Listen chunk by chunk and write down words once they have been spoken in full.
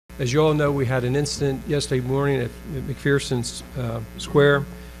As you all know, we had an incident yesterday morning at McPherson Square,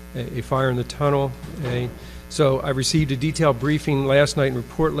 a fire in the tunnel. So I received a detailed briefing last night and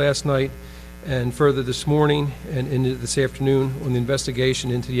report last night and further this morning and into this afternoon on the investigation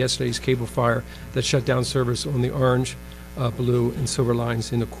into yesterday's cable fire that shut down service on the orange, blue, and silver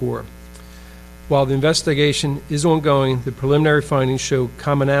lines in the core. While the investigation is ongoing, the preliminary findings show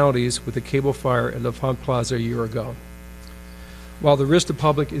commonalities with the cable fire at LaFont Plaza a year ago. While the risk to the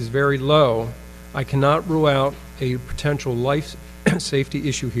public is very low, I cannot rule out a potential life safety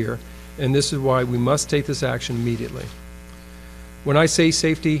issue here, and this is why we must take this action immediately. When I say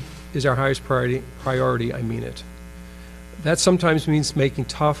safety is our highest priority, I mean it. That sometimes means making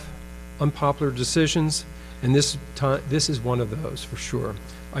tough, unpopular decisions, and this is one of those for sure.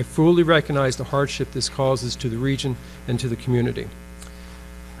 I fully recognize the hardship this causes to the region and to the community.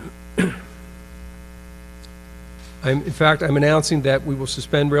 In fact, I'm announcing that we will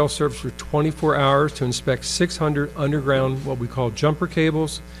suspend rail service for 24 hours to inspect 600 underground, what we call jumper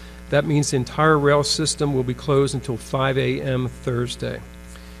cables. That means the entire rail system will be closed until 5 a.m. Thursday.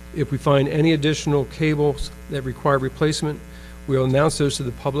 If we find any additional cables that require replacement, we'll announce those to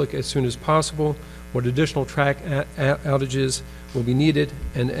the public as soon as possible, what additional track outages will be needed,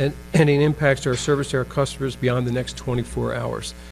 and any impacts to our service to our customers beyond the next 24 hours.